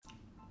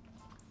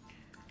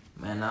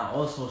Man, I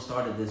also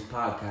started this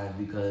podcast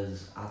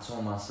because I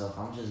told myself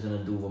I'm just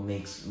gonna do what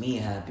makes me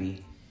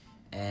happy.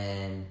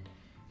 And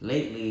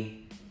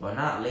lately, well,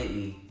 not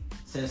lately,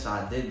 since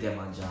I did get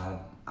my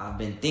job, I've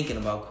been thinking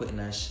about quitting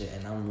that shit,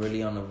 and I'm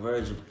really on the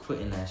verge of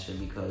quitting that shit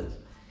because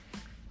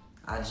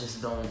I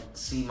just don't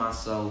see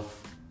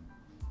myself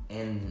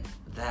in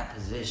that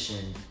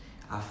position.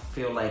 I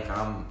feel like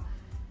I'm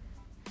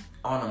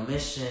on a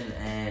mission,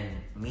 and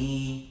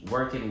me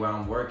working where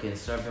I'm working,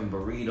 serving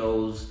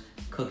burritos,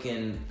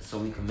 cooking so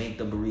we can make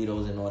the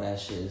burritos and all that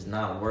shit is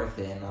not worth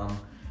it. And I'm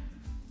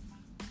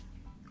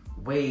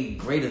way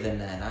greater than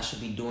that. I should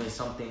be doing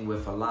something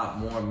with a lot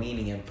more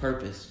meaning and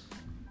purpose.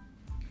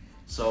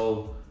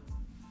 So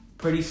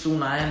pretty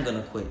soon I am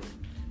gonna quit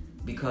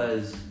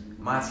because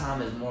my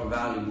time is more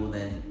valuable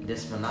than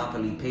this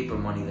monopoly paper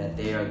money that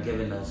they are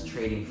giving us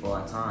trading for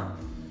our time.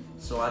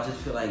 So I just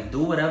feel like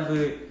do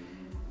whatever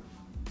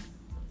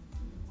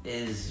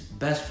is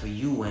best for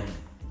you and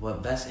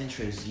what best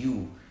interests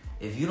you.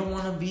 If you don't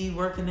want to be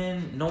working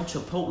in no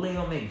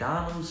Chipotle or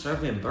McDonald's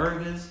serving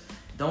burgers,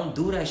 don't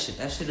do that shit.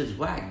 That shit is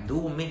whack. Do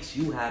what makes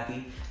you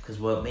happy, because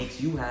what makes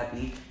you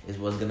happy is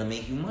what's going to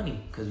make you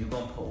money, because you're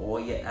going to put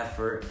all your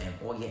effort and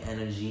all your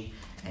energy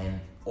and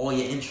all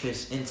your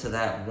interest into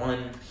that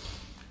one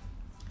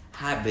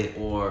habit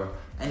or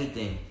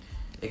anything.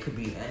 It could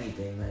be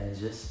anything, man.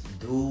 Just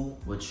do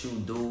what you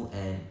do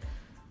and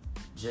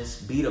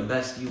just be the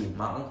best you.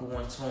 My uncle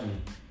once told me,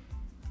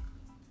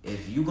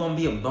 if you gonna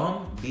be a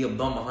bum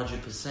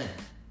 100%.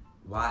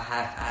 Why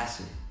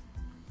half-ass it?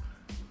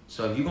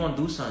 So if you gonna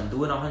do something,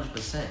 do it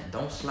 100%.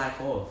 Don't slack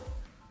off.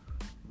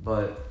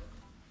 But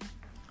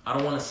I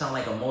don't want to sound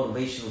like a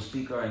motivational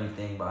speaker or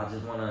anything, but I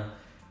just want to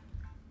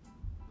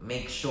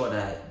make sure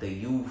that the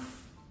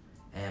youth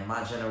and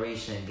my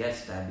generation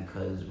gets that,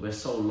 because we're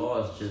so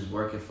lost just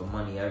working for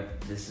money.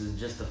 This is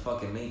just a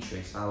fucking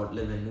matrix. I would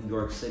live in New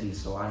York City,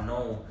 so I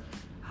know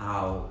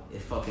how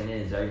it fucking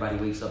is. Everybody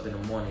wakes up in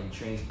the morning,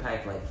 trains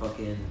packed like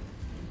fucking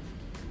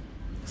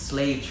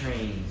slave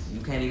trains.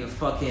 You can't even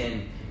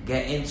fucking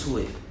get into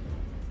it.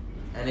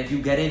 And if you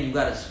get in, you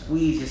gotta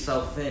squeeze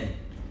yourself in.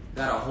 You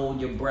gotta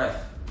hold your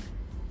breath.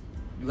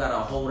 You gotta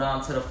hold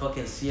on to the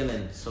fucking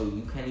ceiling, so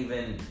you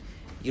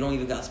don't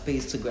even got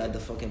space to grab the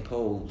fucking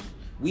poles.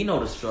 We know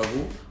the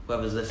struggle,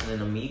 whoever's listening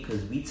to me,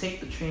 because we take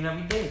the train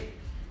every day.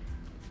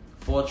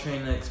 4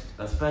 train,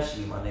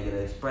 especially, my nigga,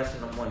 the express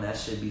in the morning, that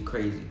shit be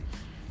crazy.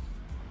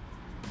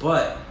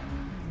 But